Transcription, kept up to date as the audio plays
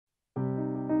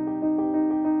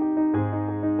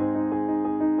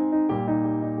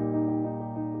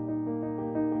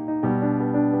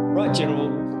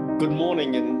General, good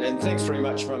morning, and thanks very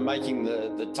much for making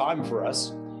the time for us.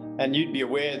 And you'd be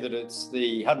aware that it's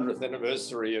the 100th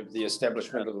anniversary of the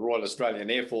establishment of the Royal Australian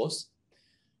Air Force.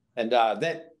 And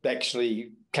that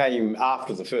actually came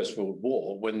after the First World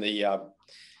War, when the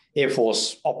Air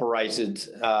Force operated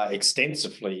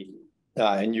extensively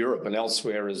in Europe and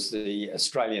elsewhere as the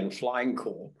Australian Flying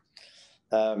Corps.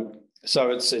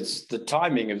 So it's the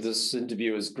timing of this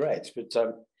interview is great. But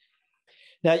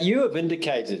now you have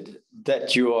indicated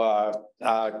that you are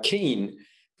keen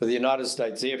for the United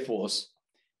States Air Force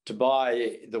to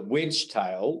buy the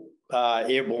Wedgetail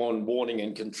airborne warning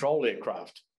and control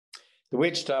aircraft. The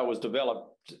Wedgetail was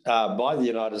developed by the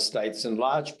United States in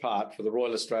large part for the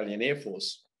Royal Australian Air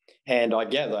Force, and I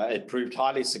gather it proved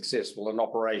highly successful in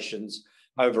operations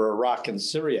over Iraq and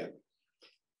Syria.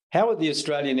 How are the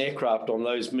Australian aircraft on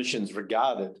those missions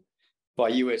regarded by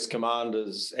US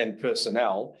commanders and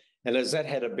personnel, and has that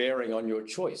had a bearing on your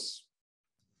choice?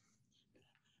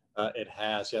 It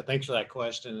has, yeah. Thanks for that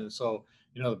question. And so,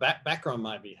 the background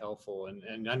might be helpful,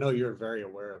 and I know you're very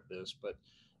aware of this, but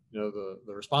the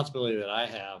responsibility that I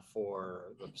have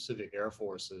for the Pacific Air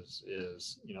Force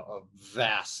is a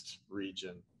vast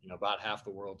region, about half the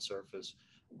world's surface.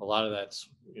 A lot of that's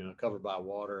covered by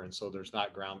water, and so there's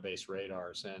not ground-based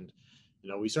radars. And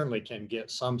we certainly can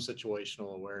get some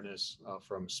situational awareness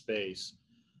from space,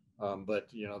 but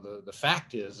the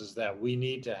fact is that we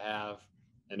need to have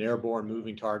an airborne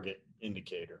moving target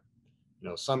indicator,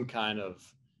 some kind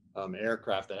of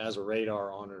aircraft that has a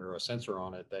radar on it or a sensor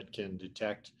on it that can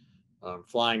detect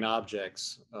flying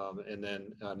objects, and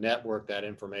then network that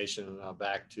information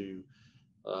back to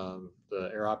the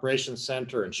Air Operations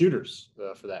Center and shooters,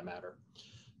 for that matter.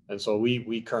 And so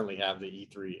we currently have the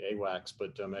E3 AWACS,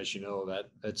 but as you know,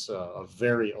 it's a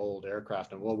very old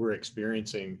aircraft, and what we're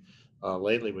experiencing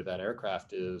lately with that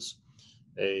aircraft is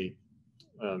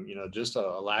just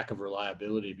a lack of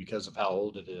reliability because of how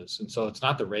old it is. And so it's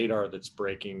not the radar that's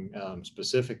breaking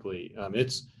specifically.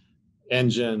 It's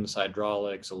engines,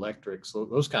 hydraulics, electrics,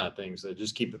 those kind of things that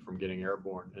just keep it from getting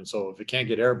airborne. And so if it can't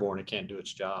get airborne, it can't do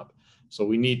its job. So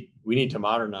we need to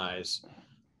modernize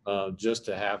just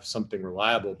to have something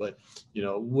reliable. But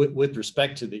with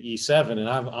respect to the E7, and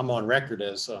I'm on record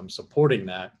as supporting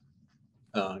that,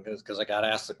 because I got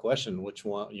asked the question, which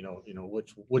one,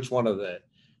 which one of the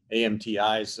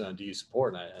AMTIs do you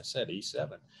support? And I said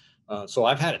E7. So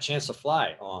I've had a chance to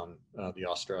fly on the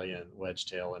Australian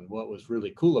Wedgetail, and what was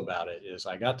really cool about it is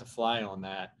I got to fly on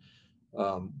that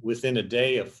within a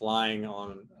day of flying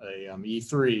on a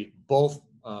E3, both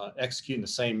executing the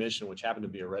same mission, which happened to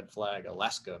be a red flag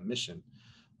Alaska mission.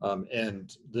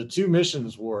 And the two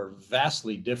missions were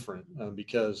vastly different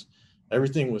because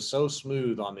everything was so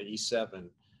smooth on the E7,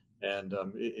 and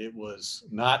it was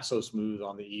not so smooth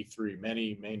on the E3.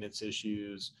 Many maintenance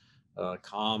issues.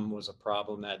 Comm was a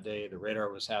problem that day. The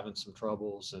radar was having some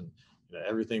troubles, and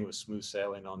everything was smooth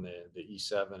sailing on the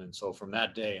E7. And so from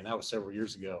that day, and that was several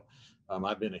years ago,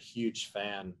 I've been a huge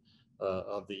fan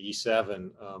of the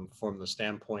E7 from the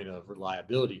standpoint of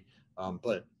reliability.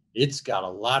 But it's got a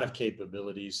lot of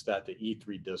capabilities that the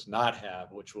E3 does not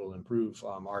have, which will improve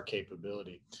our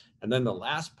capability. And then the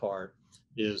last part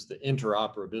is the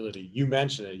interoperability. You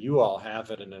mentioned it, you all have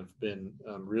it, and have been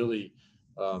really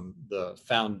the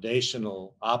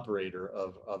foundational operator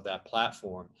of that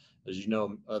platform. As you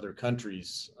know, other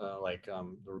countries like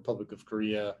the Republic of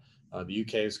Korea, the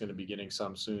UK is going to be getting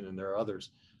some soon, and there are others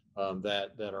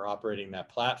that are operating that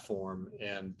platform.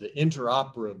 And the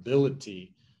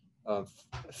interoperability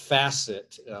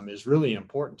facet is really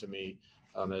important to me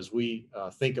as we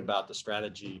think about the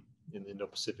strategy in the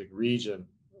Indo-Pacific region.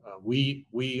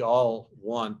 We all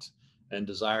want and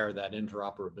desire that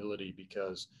interoperability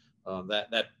because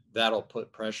that'll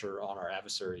put pressure on our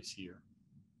adversaries here.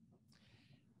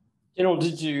 General,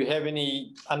 did you have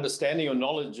any understanding or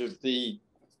knowledge of the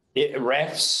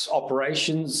RAF's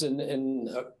operations in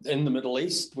the Middle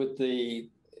East with the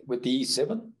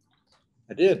E7?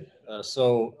 I did.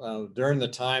 So during the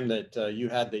time that you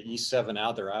had the E7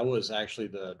 out there, I was actually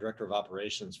the director of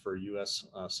operations for U.S.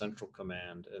 Central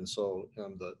Command, and so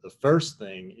the first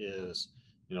thing is,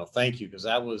 thank you, because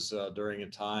that was during a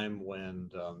time when,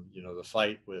 the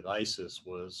fight with ISIS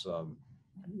was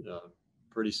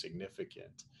pretty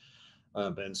significant.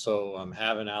 And so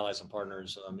having allies and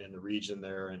partners in the region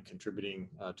there and contributing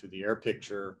to the air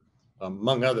picture,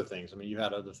 among other things. I mean, you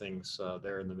had other things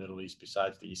there in the Middle East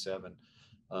besides the E7,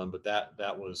 but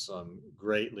that was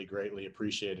greatly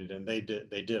appreciated. And they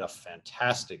did a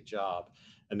fantastic job,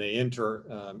 and they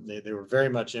were very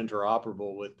much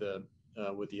interoperable with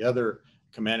the other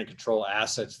command and control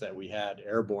assets that we had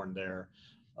airborne there.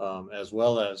 as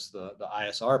well as the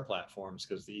ISR platforms,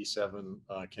 because the E7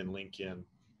 can link in,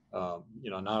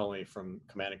 not only from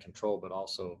command and control, but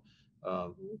also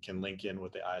can link in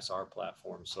with the ISR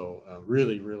platform. So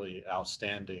really, really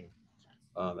outstanding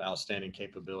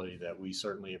capability that we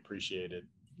certainly appreciated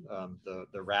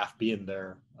the RAF being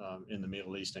there in the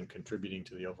Middle East and contributing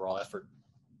to the overall effort.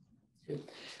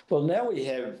 Well, now we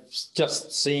have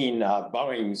just seen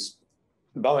Boeing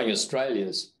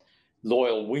Australia's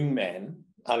Loyal Wingman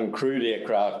uncrewed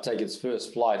aircraft take its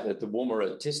first flight at the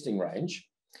Woomera testing range.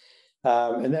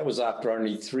 And that was after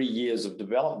only 3 years of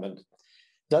development.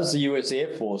 Does the US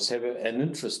Air Force have an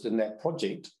interest in that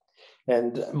project?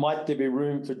 And might there be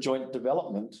room for joint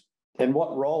development? And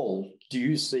what role do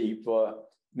you see for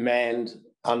manned,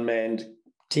 unmanned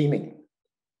teaming?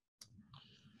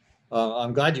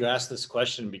 I'm glad you asked this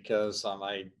question, because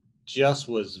I just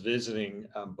was visiting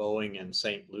Boeing in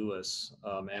St. Louis,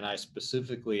 and I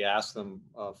specifically asked them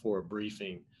for a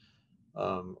briefing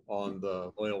on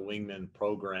the Loyal Wingman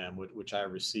program, which I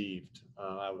received.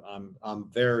 I'm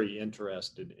very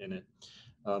interested in it,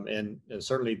 and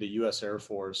certainly the U.S. Air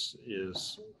Force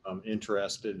is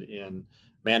interested in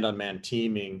manned-unmanned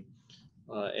teaming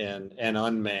and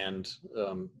unmanned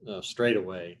straight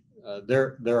away.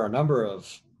 There are a number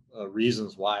of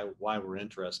reasons why we're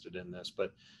interested in this,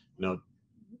 but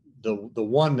the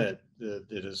one that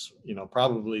is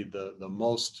probably the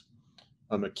most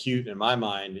acute in my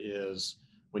mind is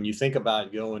when you think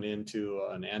about going into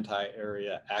an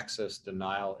anti-area access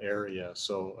denial area,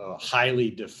 so a highly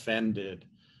defended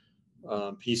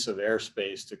piece of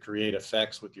airspace to create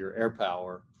effects with your air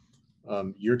power.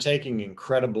 You're taking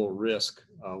incredible risk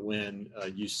when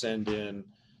you send in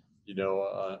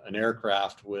an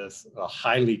aircraft with a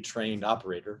highly trained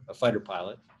operator, a fighter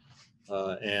pilot,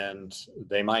 and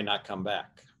they might not come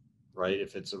back, right?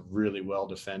 If it's a really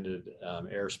well-defended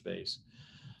airspace.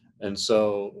 And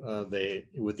so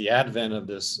with the advent of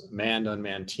this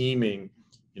manned-unmanned teaming,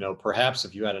 perhaps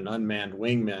if you had an unmanned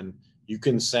wingman, you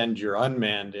can send your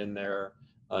unmanned in there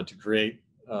to create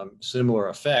similar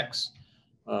effects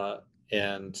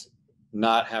and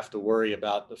not have to worry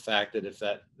about the fact that if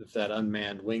that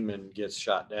unmanned wingman gets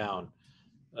shot down,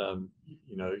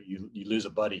 you lose a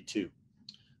buddy too.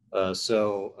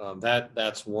 So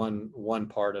that's one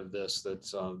part of this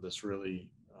that's really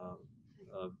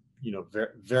very,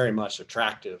 very much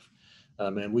attractive,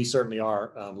 and we certainly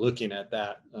are looking at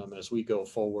that as we go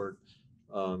forward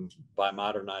by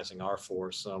modernizing our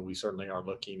force. We certainly are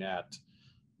looking at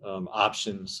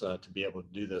options to be able to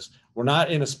do this. We're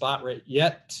not in a spot right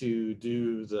yet to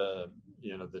do the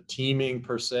teaming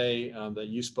per se that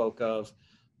you spoke of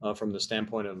from the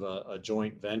standpoint of a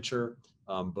joint venture,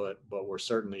 but we're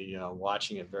certainly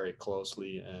watching it very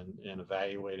closely and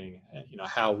evaluating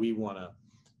how we want to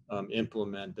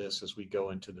implement this as we go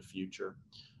into the future.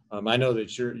 I know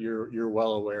that you're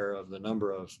well aware of the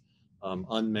number of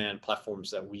unmanned platforms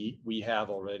that we have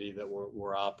already that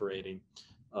we're operating,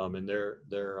 and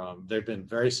they've been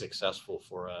very successful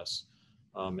for us,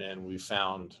 and we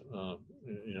found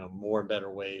more and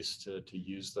better ways to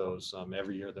use those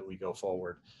every year that we go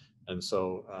forward. And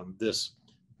so this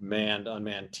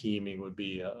manned-unmanned teaming would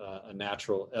be a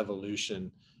natural evolution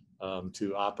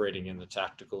to operating in the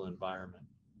tactical environment.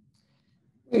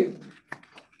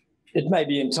 It may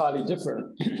be entirely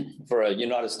different for a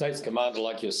United States commander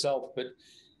like yourself, but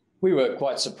we were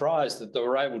quite surprised that they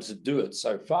were able to do it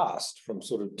so fast, from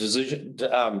sort of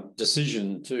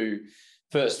decision to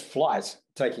first flight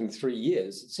taking 3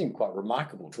 years. It seemed quite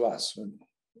remarkable to us.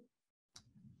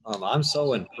 I'm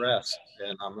so impressed,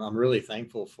 and I'm really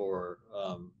thankful for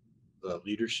the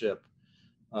leadership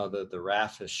that the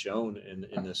RAF has shown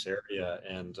in this area,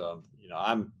 and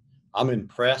I'm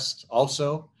impressed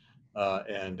also,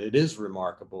 and it is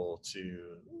remarkable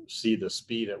to see the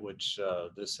speed at which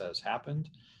this has happened,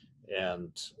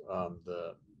 and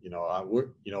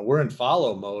we're in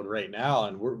follow mode right now,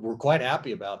 and we're quite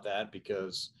happy about that,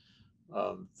 because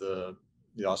the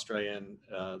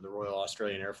Royal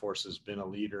Australian Air Force has been a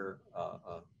leader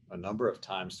a number of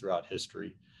times throughout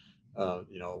history.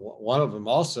 One of them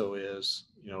also is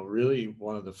really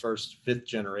one of the first 5th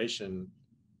generation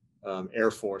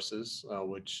air forces,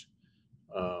 which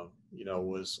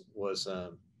was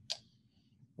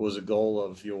a goal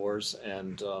of yours,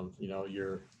 and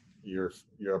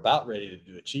you're about ready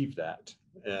to achieve that,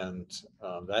 and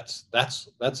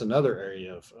that's another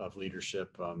area of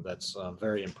leadership that's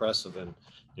very impressive. And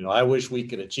I wish we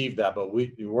could achieve that, but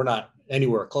we're not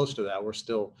anywhere close to that. We're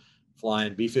still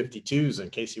flying B-52s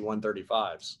and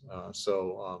KC-135s,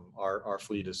 so our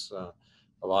fleet is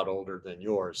a lot older than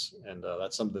yours, and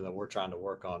that's something that we're trying to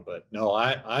work on. But no,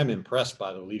 I'm impressed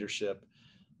by the leadership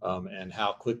and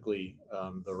how quickly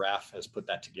the RAF has put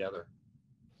that together.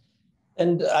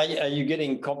 And are you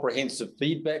getting comprehensive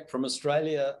feedback from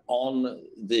Australia on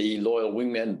the Loyal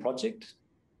Wingman project?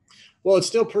 Well, it's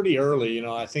still pretty early. You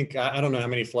know, I think, I don't know how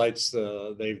many flights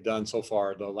they've done so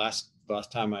far. The last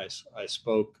time I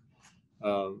spoke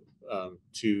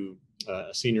to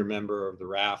a senior member of the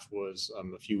RAF was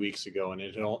a few weeks ago. And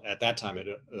at that time,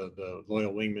 the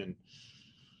Loyal Wingman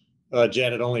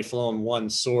jet had only flown one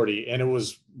sortie, and it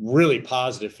was really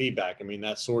positive feedback. I mean,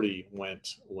 that sortie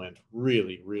went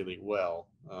really, really well.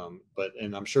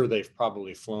 And I'm sure they've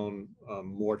probably flown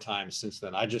more times since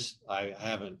then. I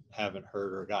haven't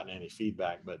heard or gotten any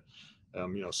feedback, but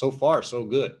you know, so far so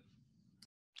good.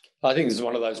 I think this is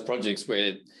one of those projects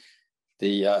where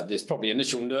there's probably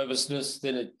initial nervousness,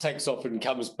 then it takes off and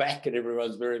comes back, and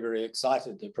everyone's very, very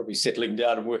excited. They're probably settling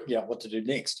down and working out what to do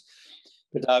next.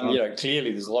 But you know,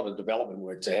 clearly there's a lot of development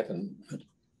work to happen.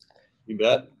 You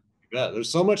bet. There's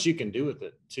so much you can do with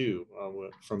it too,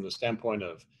 from the standpoint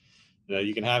of, you know,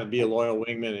 you can have it be a Loyal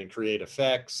Wingman and create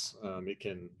effects. It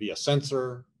can be a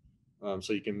sensor,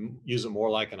 so you can use it more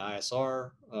like an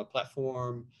ISR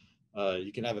platform.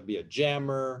 You can have it be a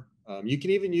jammer. You can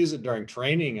even use it during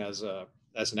training as an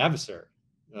adversary.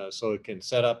 So it can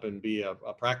set up and be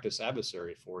a practice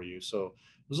adversary for you. So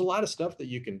there's a lot of stuff that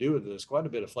you can do with it. There's quite a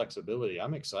bit of flexibility.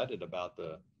 I'm excited about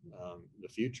the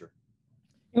future.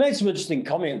 You made some interesting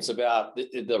comments about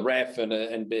the RAF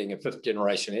and being a fifth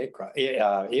generation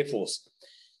Air Force.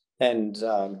 And,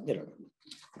 you know,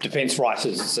 defence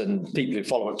writers and people who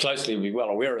follow it closely will be well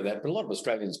aware of that. But a lot of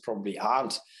Australians probably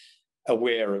aren't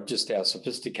aware of just how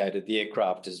sophisticated the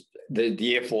aircraft is,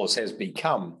 the Air Force has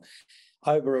become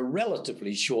over a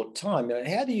relatively short time. Now,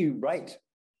 how do you rate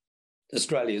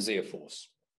Australia's Air Force?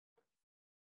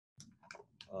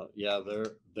 Yeah,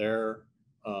 they're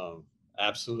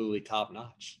absolutely top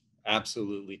notch.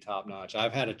 Absolutely top notch.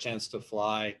 I've had a chance to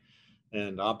fly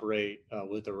and operate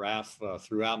with the RAF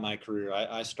throughout my career.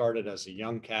 I started as a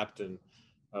young captain.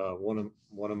 One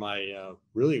of my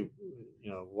really, you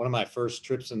know, one of my first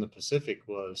trips in the Pacific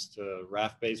was to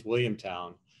RAF Base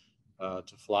Williamtown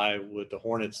to fly with the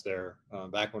Hornets there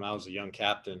back when I was a young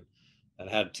captain, and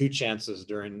had two chances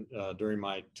during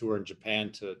my tour in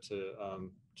Japan to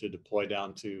deploy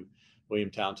down to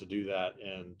Williamtown to do that.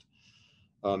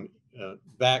 And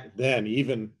back then,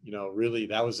 even, you know, really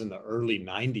that was in the early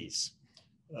 90s.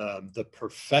 The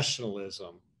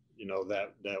professionalism, you know,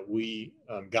 that we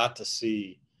got to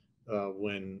see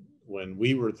when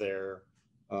we were there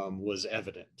was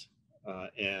evident,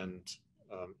 and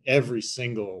every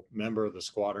single member of the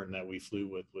squadron that we flew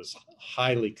with was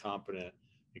highly competent,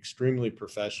 extremely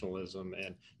professionalism.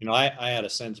 And, you know, I had a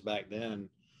sense back then,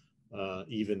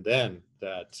 even then,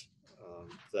 that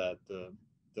the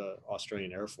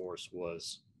Australian Air Force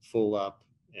was full up,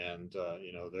 and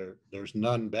you know, there's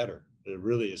none better. There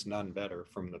really is none better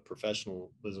from the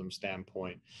professionalism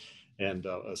standpoint. And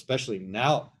especially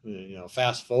now, you know,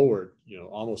 fast forward, you know,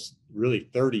 almost really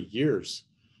 30 years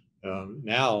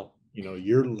now, you know,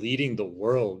 you're leading the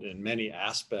world in many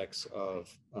aspects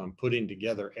of putting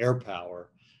together air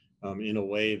power in a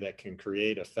way that can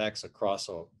create effects across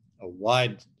a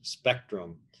wide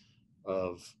spectrum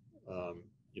of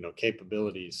you know,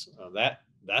 capabilities.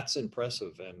 That's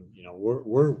impressive. And, you know,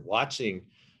 we're watching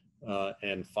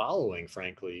and following,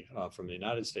 frankly, from the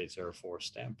United States Air Force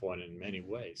standpoint in many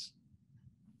ways.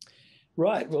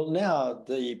 Right. Well, now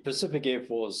the Pacific Air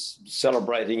Force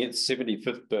celebrating its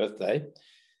 75th birthday,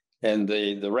 and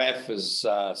the RAF is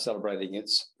celebrating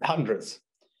its 100th.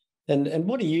 And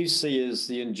what do you see as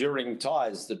the enduring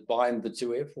ties that bind the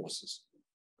two air forces?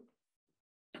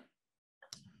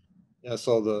 Yeah,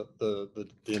 so the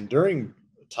enduring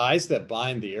ties that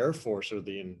bind the Air Force are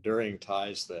the enduring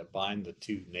ties that bind the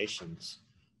two nations,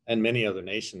 and many other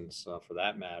nations for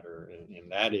that matter.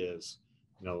 And that is,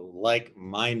 you know,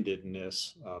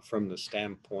 like-mindedness from the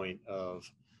standpoint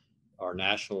of our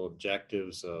national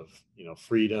objectives of, you know,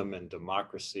 freedom and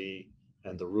democracy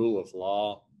and the rule of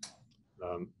law.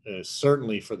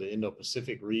 Certainly for the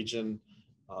Indo-Pacific region,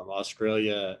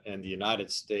 Australia and the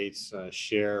United States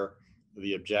share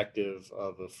the objective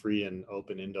of a free and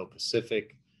open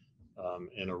Indo-Pacific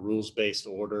and a rules-based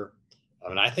order.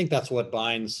 And I think that's what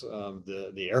binds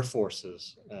the Air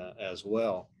Forces as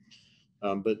well.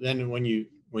 But then when you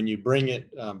bring it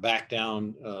back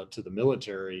down to the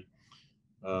military,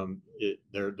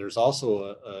 there's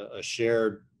also a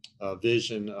shared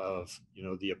vision of, you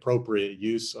know, the appropriate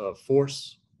use of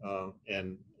force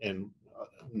and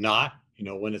not, you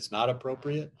know, when it's not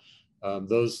appropriate. You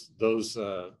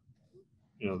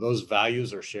know, those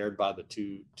values are shared by the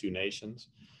two nations.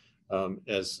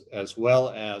 as well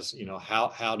as, you know,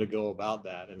 how to go about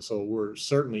that. And so we're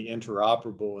certainly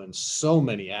interoperable in so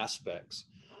many aspects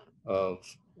of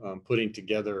putting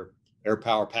together air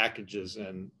power packages.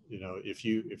 And, you know, if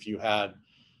you had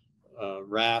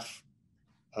RAF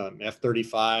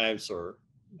F-35s or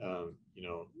you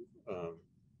know,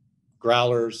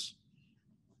 Growlers,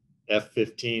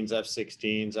 F-15s,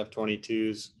 F-16s,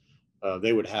 F-22s,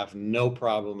 they would have no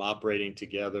problem operating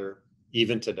together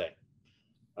even today.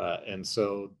 And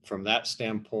so from that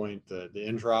standpoint, the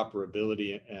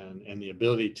interoperability and the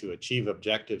ability to achieve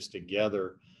objectives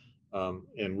together,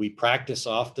 and we practice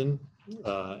often,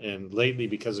 and lately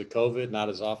because of COVID, not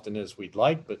as often as we'd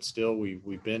like, but still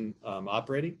we've been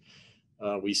operating.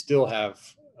 We still have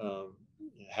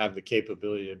the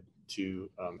capability to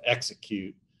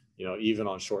execute, you know, even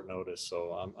on short notice.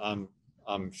 So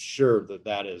I'm sure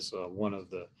that is one of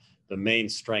the main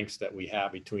strengths that we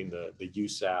have between the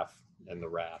USAF and the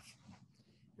RAF.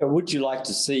 Would you like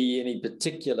to see any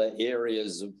particular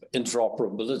areas of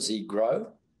interoperability grow?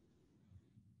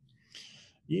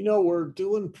 You know, we're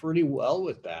doing pretty well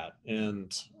with that,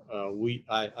 and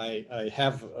I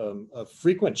have a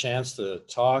frequent chance to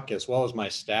talk, as well as my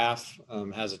staff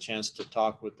has a chance to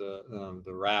talk with the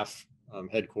RAF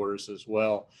headquarters as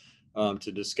well,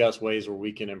 to discuss ways where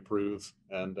we can improve,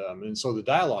 and so the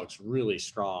dialogue's really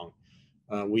strong.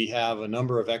 We have a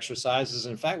number of exercises.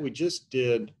 In fact, we just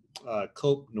did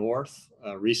Cope North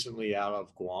recently out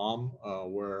of Guam,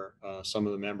 where some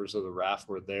of the members of the RAF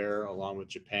were there, along with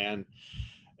Japan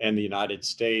and the United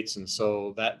States. And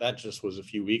so that just was a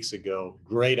few weeks ago.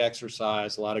 Great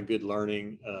exercise, a lot of good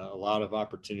learning, a lot of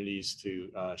opportunities to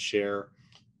share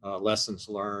lessons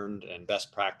learned and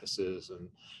best practices.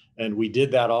 And we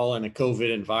did that all in a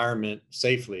COVID environment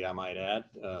safely, I might add.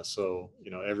 So,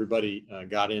 you know, everybody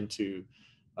got into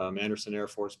Anderson Air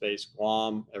Force Base,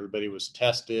 Guam. Everybody was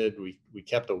tested. We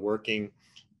kept a working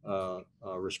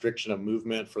restriction of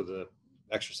movement for the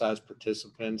exercise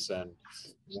participants, and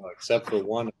you know, except for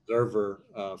one observer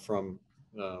from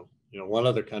you know, one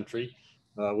other country,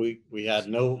 we had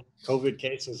no COVID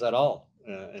cases at all,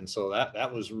 and so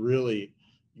that was really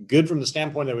good from the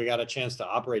standpoint that we got a chance to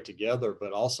operate together,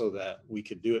 but also that we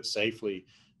could do it safely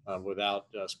without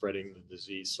spreading the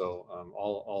disease. So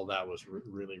all that was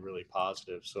really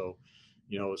positive. So,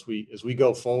 you know, as we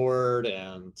go forward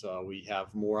and we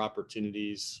have more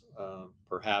opportunities,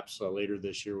 perhaps later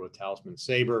this year with Talisman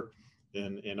Sabre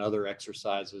and other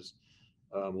exercises,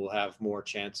 we'll have more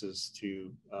chances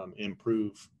to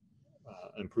improve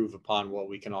upon what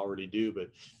we can already do. But,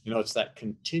 you know, it's that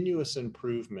continuous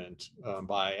improvement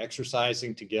by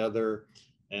exercising together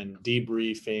and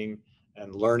debriefing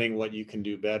and learning what you can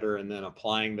do better, and then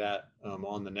applying that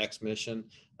on the next mission.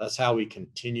 That's how we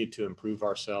continue to improve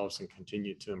ourselves and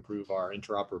continue to improve our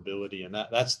interoperability. And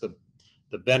that's the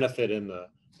benefit and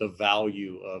the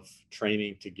value of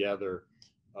training together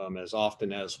as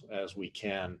often as we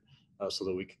can, so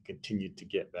that we can continue to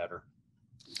get better.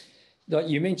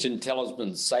 You mentioned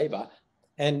Talisman Sabre,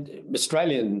 and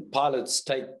Australian pilots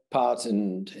take part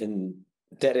in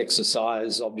that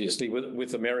exercise, obviously,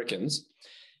 with Americans,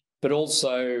 but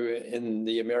also in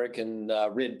the American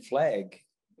red flag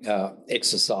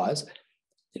exercise.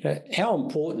 You know, how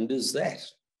important is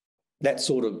that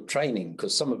sort of training?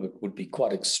 Because some of it would be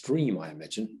quite extreme, I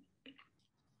imagine.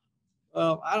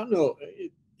 I don't know.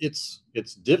 It's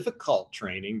difficult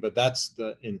training, but that's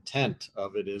the intent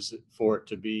of it, is for it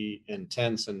to be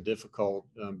intense and difficult,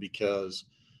 because,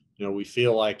 you know, we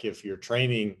feel like if your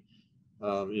training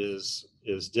is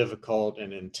difficult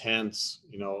and intense,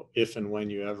 you know, if and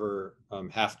when you ever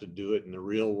have to do it in the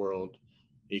real world,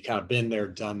 you kind of been there,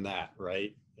 done that,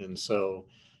 right? And so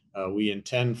we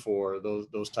intend for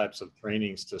those types of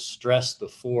trainings to stress the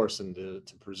force and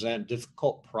to present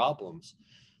difficult problems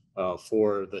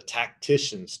for the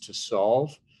tacticians to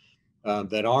solve,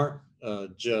 that aren't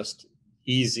just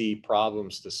easy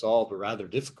problems to solve, but rather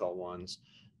difficult ones,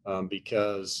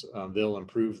 because they'll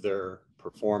improve their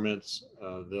performance,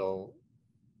 they'll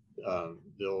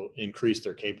increase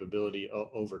their capability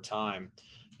over time,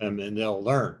 and then they'll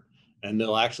learn, and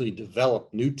they'll actually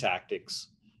develop new tactics,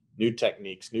 new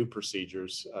techniques, new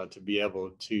procedures to be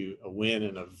able to win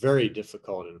in a very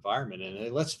difficult environment.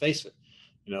 And let's face it,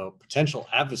 you know, potential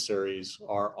adversaries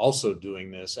are also doing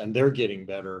this, and they're getting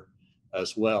better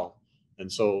as well.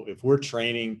 And so if we're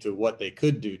training to what they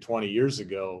could do 20 years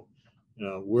ago, you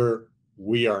know,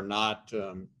 we are not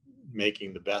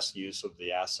making the best use of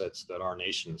the assets that our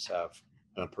nations have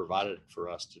provided for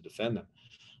us to defend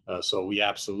them. So we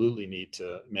absolutely need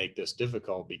to make this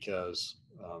difficult, because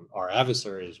our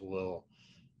adversaries will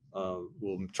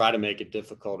will try to make it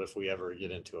difficult if we ever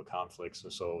get into a conflict.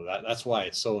 So that's why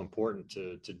it's so important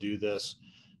to do this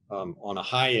on a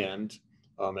high end,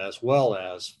 as well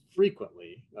as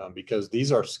frequently, because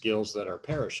these are skills that are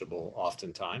perishable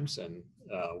oftentimes, and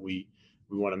we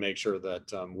want to make sure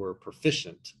that we're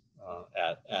proficient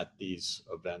at these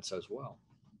events as well.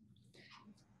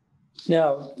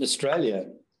 Now, Australia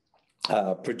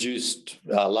produced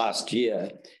last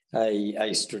year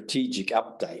a strategic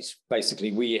update.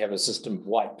 Basically, we have a system of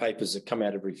white papers that come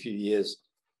out every few years,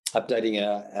 updating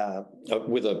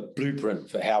with a blueprint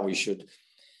for how we should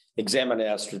examine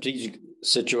our strategic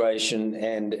situation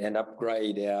and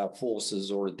upgrade our forces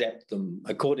or adapt them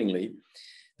accordingly.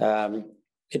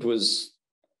 It was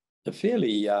a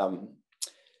fairly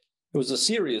it was a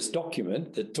serious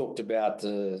document that talked about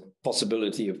the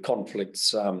possibility of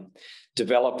conflicts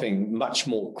developing much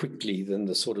more quickly than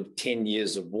the sort of 10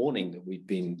 years of warning that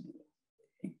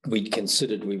we'd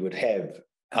considered we would have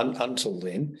until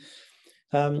then.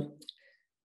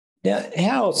 Now,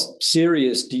 how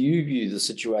serious do you view the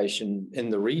situation in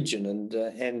the region,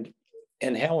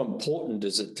 and how important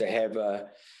is it to have a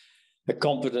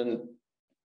competent,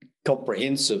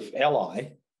 comprehensive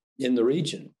ally in the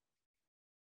region?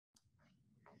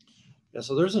 Yeah,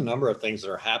 so there's a number of things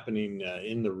that are happening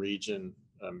in the region,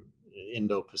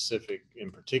 Indo-Pacific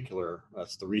in particular.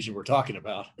 That's the region we're talking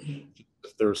about.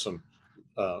 There's some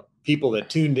people that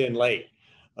tuned in late,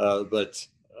 but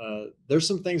there's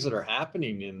some things that are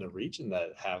happening in the region that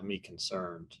have me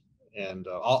concerned, and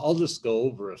I'll just go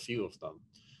over a few of them.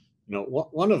 You know,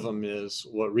 one of them is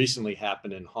what recently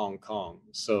happened in Hong Kong.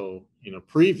 So, you know,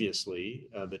 previously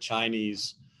the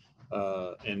Chinese,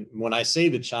 and when I say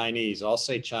the Chinese, I'll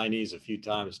say Chinese a few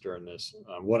times during this.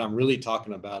 What I'm really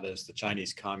talking about is the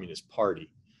Chinese Communist Party,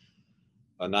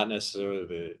 not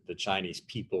necessarily the Chinese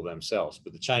people themselves,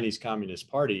 but the Chinese Communist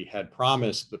Party had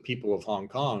promised the people of Hong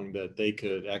Kong that they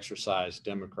could exercise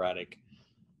democratic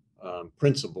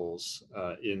principles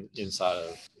inside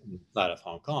of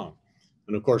Hong Kong.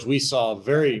 And of course, we saw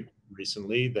very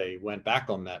recently they went back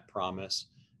on that promise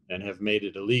and have made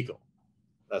it illegal.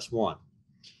 That's one.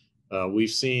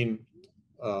 We've seen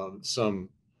some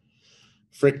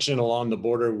friction along the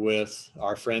border with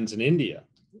our friends in India,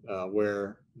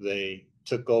 where they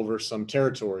took over some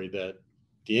territory that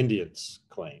the Indians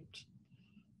claimed.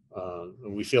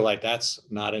 And we feel like that's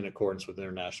not in accordance with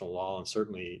international law and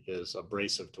certainly is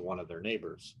abrasive to one of their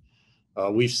neighbors.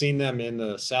 We've seen them in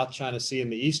the South China Sea and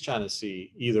the East China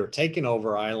Sea, either taking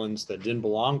over islands that didn't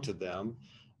belong to them,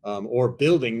 or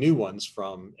building new ones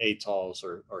from atolls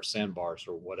or sandbars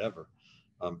or whatever.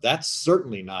 That's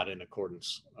certainly not in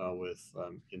accordance with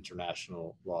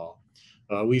international law.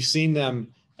 We've seen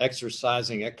them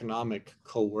exercising economic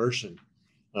coercion.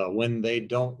 When they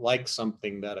don't like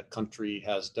something that a country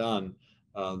has done,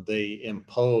 they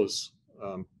impose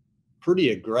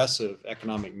pretty aggressive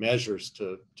economic measures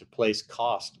to place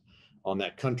cost on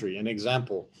that country. An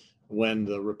example, when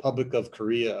the Republic of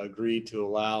Korea agreed to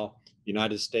allow the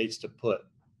United States to put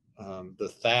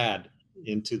the THAAD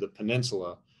into the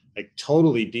peninsula, a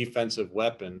totally defensive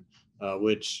weapon,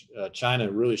 which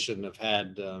China really shouldn't have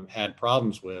had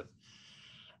problems with.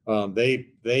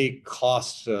 They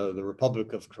cost the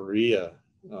Republic of Korea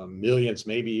millions,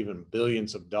 maybe even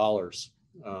billions of dollars,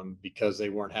 because they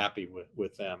weren't happy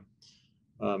with them.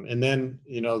 And then,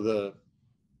 you know,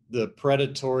 the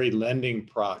predatory lending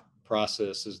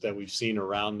processes that we've seen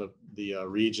around the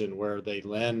region, where they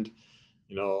lend,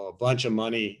 you know, a bunch of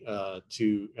money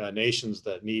to nations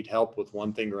that need help with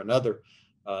one thing or another,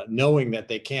 knowing that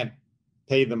they can't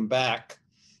pay them back,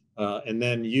 and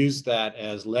then use that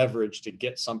as leverage to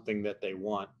get something that they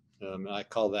want. I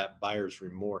call that buyer's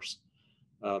remorse.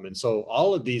 And so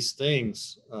all of these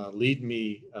things lead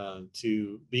me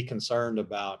to be concerned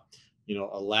about, you know,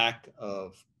 a lack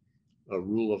of a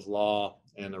rule of law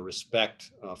and a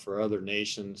respect for other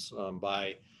nations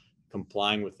by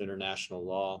complying with international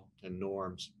law and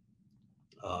norms.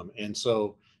 And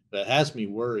so that has me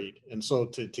worried. And so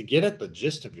to get at the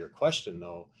gist of your question,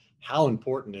 though, how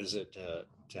important is it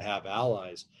to have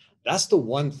allies? That's the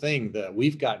one thing that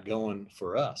we've got going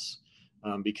for us.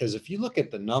 Because if you look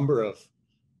at the number of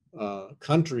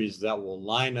countries that will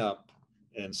line up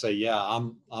and say, yeah,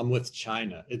 I'm with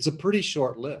China, it's a pretty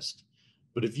short list.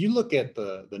 But if you look at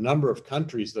the number of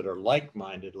countries that are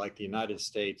like-minded, like the United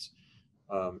States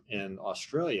and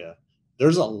Australia,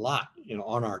 there's a lot, you know,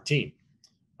 on our team.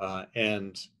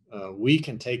 And we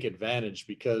can take advantage,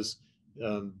 because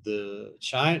when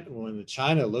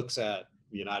China looks at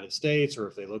the United States, or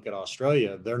if they look at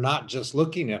Australia, they're not just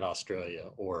looking at Australia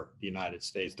or the United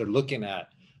States, they're looking at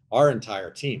our entire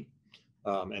team.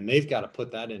 And they've got to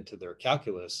put that into their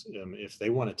calculus if they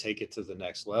want to take it to the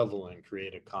next level and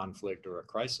create a conflict or a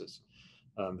crisis.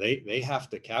 They have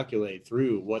to calculate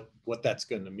through what that's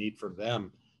going to mean for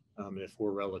them if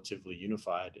we're relatively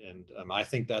unified. And I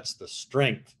think that's the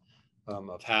strength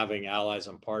of having allies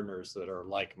and partners that are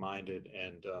like-minded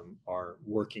and are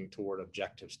working toward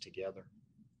objectives together.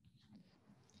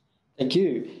 Thank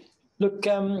you. Look,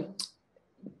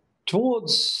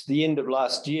 towards the end of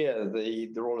last year,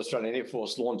 the Royal Australian Air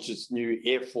Force launched its new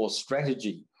Air Force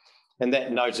strategy, and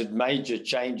that noted major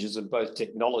changes in both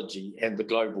technology and the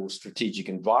global strategic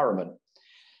environment.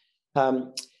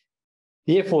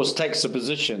 The Air Force takes the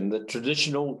position that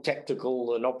traditional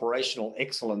tactical and operational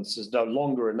excellence is no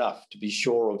longer enough to be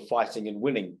sure of fighting and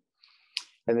winning.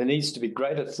 And there needs to be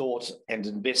greater thought and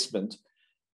investment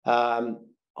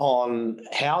on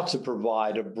how to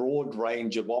provide a broad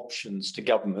range of options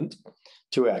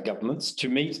to our governments to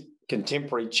meet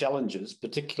contemporary challenges,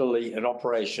 particularly in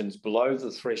operations below the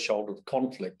threshold of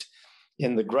conflict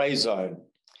in the grey zone.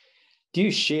 Do you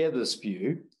share this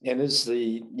view? And is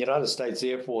the United States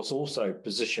Air Force also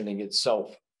positioning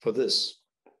itself for this?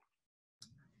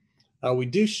 We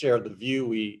do share the view.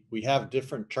 We have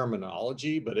different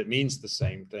terminology, but it means the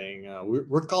same thing.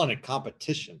 We're calling it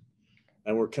competition,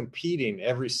 and we're competing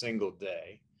every single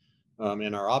day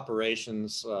in our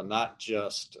operations, not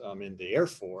just in the Air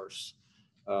Force,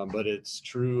 but it's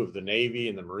true of the Navy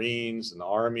and the Marines and the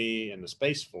Army and the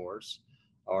Space Force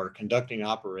are conducting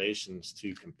operations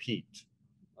to compete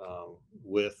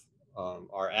with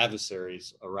our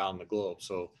adversaries around the globe.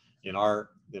 So in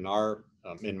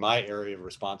my area of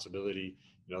responsibility,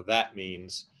 that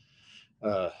means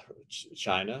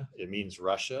China, it means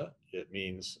Russia, it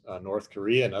means North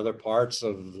Korea, and other parts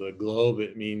of the globe,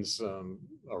 it means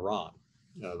Iran.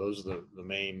 Those are the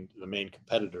main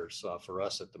competitors for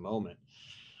us at the moment.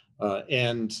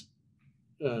 And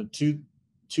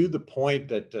to the point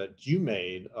that you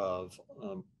made of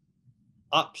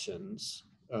options,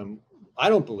 I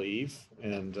don't believe,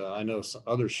 and I know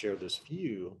others share this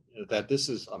view, that this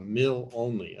is a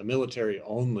military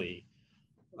only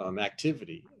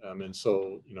activity. And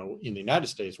so, in the United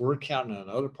States, we're counting on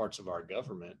other parts of our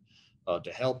government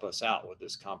to help us out with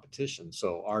this competition.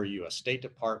 So our U.S. State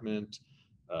Department,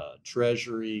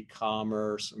 Treasury,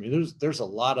 Commerce, there's a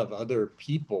lot of other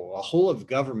people. A whole of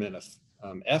government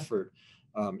effort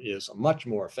is much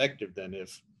more effective than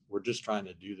if we're just trying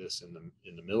to do this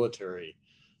in the military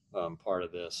part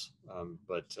of this.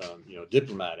 But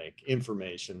diplomatic,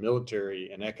 information,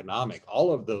 military, and economic,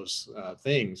 all of those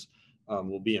things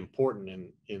will be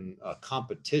important in a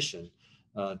competition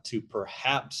to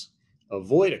perhaps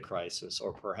avoid a crisis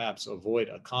or perhaps avoid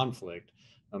a conflict.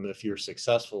 If you're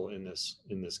successful in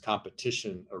this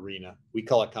competition arena. We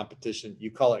call it competition,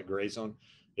 you call it gray zone.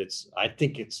 I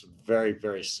think it's very,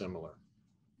 very similar.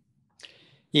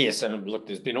 Yes, and look,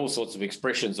 there's been all sorts of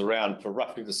expressions around for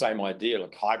roughly the same idea,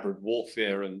 like hybrid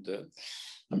warfare, and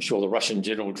I'm sure the Russian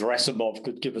General Gerasimov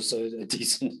could give us a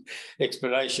decent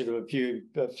explanation of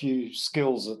a few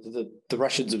skills that the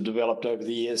Russians have developed over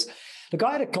the years. Look,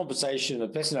 I had a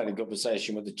fascinating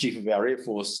conversation with the Chief of our Air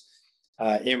Force,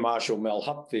 Air Marshal Mel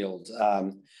Hupfield,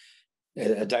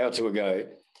 a day or two ago.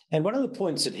 And one of the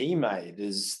points that he made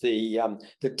is the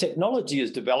technology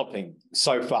is developing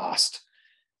so fast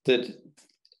that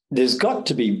there's got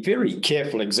to be very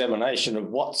careful examination of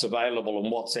what's available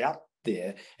and what's out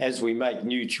there as we make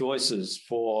new choices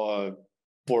for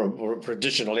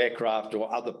additional aircraft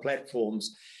or other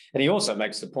platforms. And he also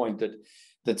makes the point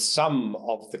that some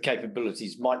of the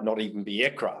capabilities might not even be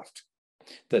aircraft,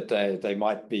 that they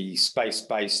might be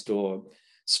space-based or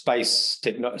space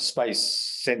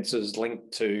sensors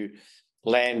linked to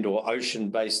land or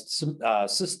ocean-based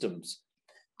systems.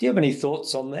 Do you have any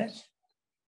thoughts on that?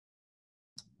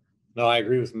 No, I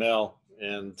agree with Mel,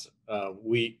 and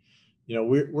we're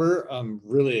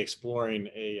really exploring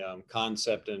a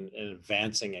concept and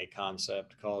advancing a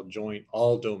concept called Joint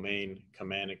All-Domain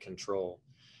Command and Control.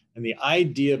 And the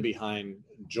idea behind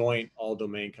Joint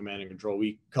All-Domain Command and Control,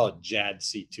 we call it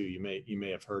JADC2. You may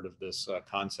have heard of this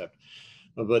concept,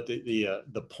 but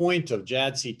the point of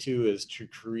JADC2 is to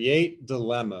create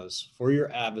dilemmas for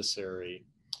your adversary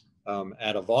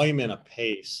at a volume and a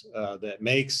pace that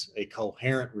makes a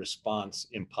coherent response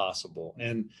impossible.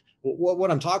 And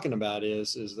what I'm talking about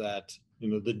is that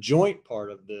the joint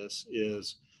part of this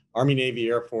is Army, Navy,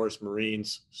 Air Force,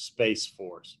 Marines, Space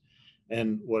Force.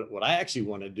 And what I actually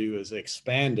want to do is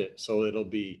expand it so it'll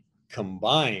be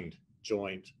combined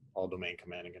joint all-domain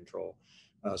command and control,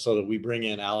 so that we bring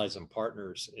in allies and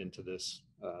partners into this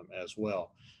as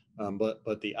well.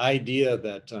 But the idea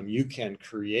that you can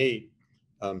create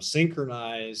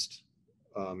synchronized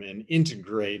and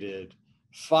integrated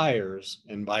fires.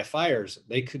 And by fires,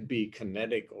 they could be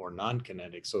kinetic or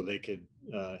non-kinetic. So they could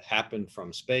happen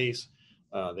from space,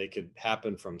 they could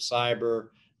happen from cyber,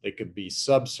 they could be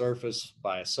subsurface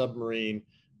by a submarine,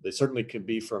 they certainly could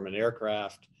be from an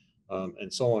aircraft,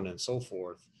 and so on and so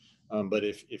forth. But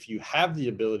if you have the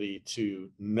ability to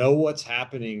know what's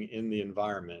happening in the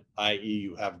environment, i.e.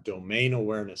 you have domain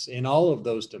awareness in all of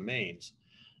those domains,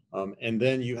 and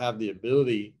then you have the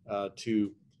ability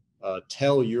to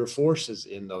tell your forces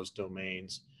in those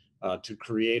domains to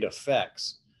create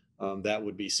effects that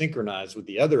would be synchronized with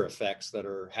the other effects that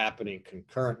are happening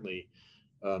concurrently.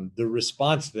 The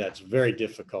response to that's very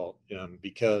difficult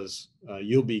because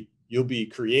you'll be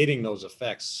creating those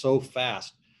effects so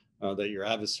fast that your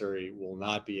adversary will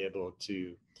not be able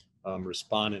to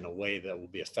respond in a way that will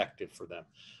be effective for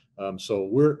them. So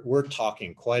we're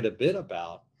talking quite a bit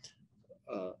about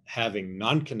having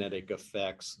non-kinetic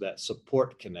effects that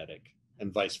support kinetic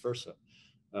and vice versa.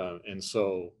 And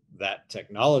so that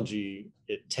technology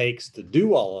it takes to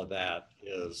do all of that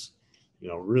is,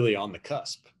 really on the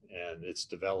cusp, and it's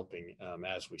developing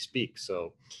as we speak.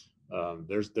 So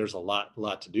there's a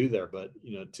lot to do there. But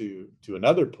to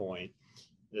another point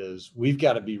is we've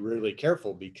got to be really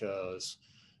careful because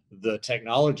the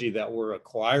technology that we're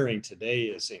acquiring today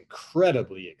is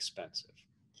incredibly expensive.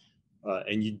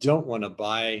 And you don't want to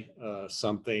buy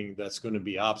something that's going to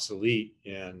be obsolete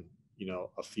in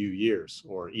a few years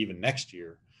or even next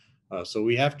year. So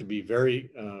we have to be very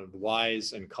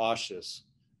wise and cautious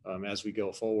as we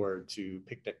go forward to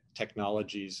pick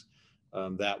technologies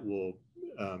that will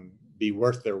be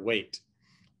worth their weight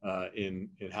in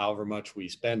however much we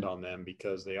spend on them,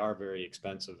 because they are very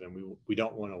expensive, and we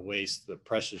don't want to waste the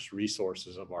precious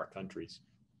resources of our countries.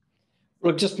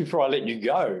 Look, just before I let you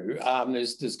go,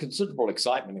 there's considerable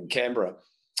excitement in Canberra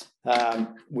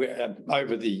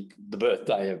over the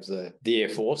birthday of the Air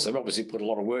Force. They've obviously put a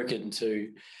lot of work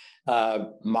into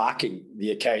marking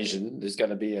the occasion. There's going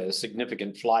to be a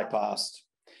significant fly past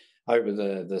over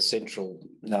the central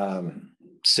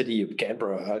city of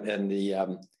Canberra and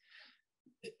the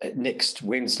next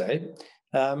Wednesday.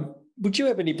 Would you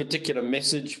have any particular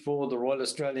message for the Royal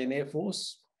Australian Air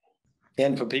Force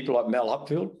and for people like Mel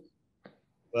Hupfield?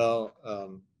 Well,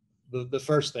 the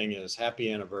first thing is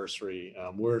happy anniversary.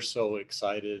 We're so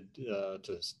excited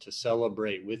to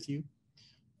celebrate with you.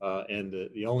 And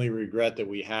the only regret that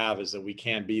we have is that we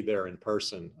can't be there in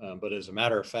person. But as a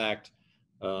matter of fact,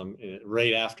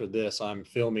 right after this, I'm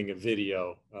filming a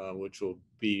video, which will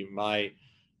be my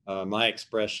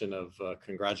expression of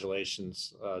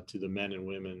congratulations to the men and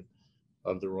women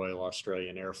of the Royal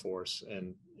Australian Air Force.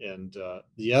 And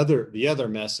the other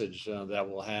message that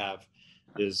we'll have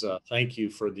is thank you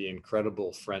for the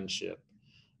incredible friendship,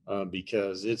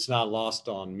 because it's not lost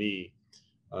on me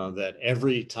that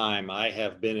every time I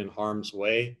have been in harm's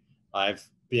way, I've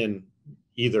been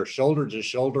either shoulder to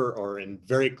shoulder or in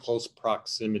very close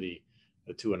proximity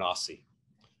to an Aussie.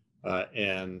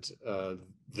 And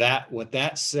what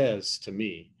that says to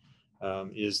me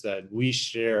is that we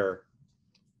share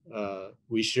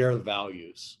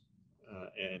values,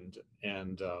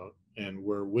 and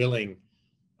we're willing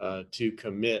to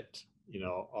commit,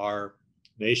 our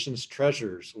nation's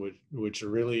treasures, which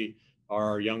really are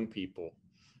our young people,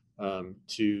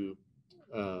 to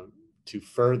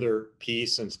further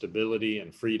peace and stability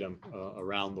and freedom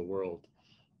around the world.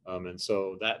 And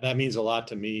so that means a lot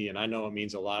to me, and I know it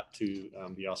means a lot to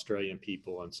the Australian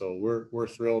people. And so we're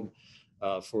thrilled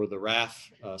for the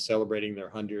RAF celebrating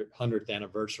their 100th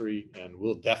anniversary, and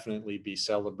we'll definitely be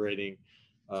celebrating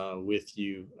with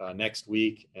you next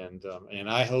week. And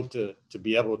I hope to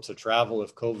be able to travel,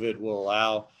 if COVID will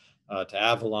allow, to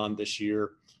Avalon this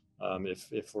year.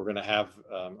 If we're going to have,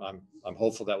 I'm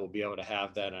hopeful that we'll be able to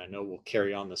have that. And I know we'll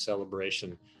carry on the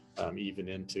celebration even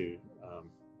into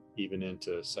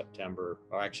September,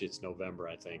 or actually it's November,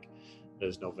 I think it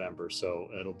is November. So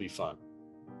it'll be fun.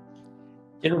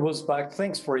 General Wilsbach,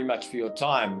 thanks very much for your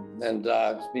time. And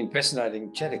it's been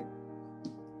fascinating chatting.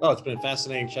 Oh, it's been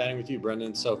fascinating chatting with you,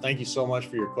 Brendan. So thank you so much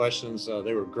for your questions.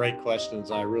 They were great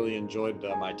questions. I really enjoyed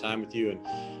my time with you.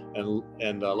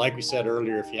 And like we said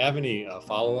earlier, if you have any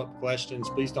follow-up questions,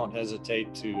 please don't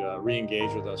hesitate to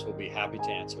re-engage with us. We'll be happy to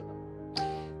answer them.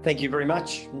 Thank you very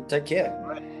much. Take care.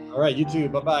 All right, you too.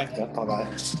 Bye-bye.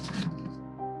 Bye-bye.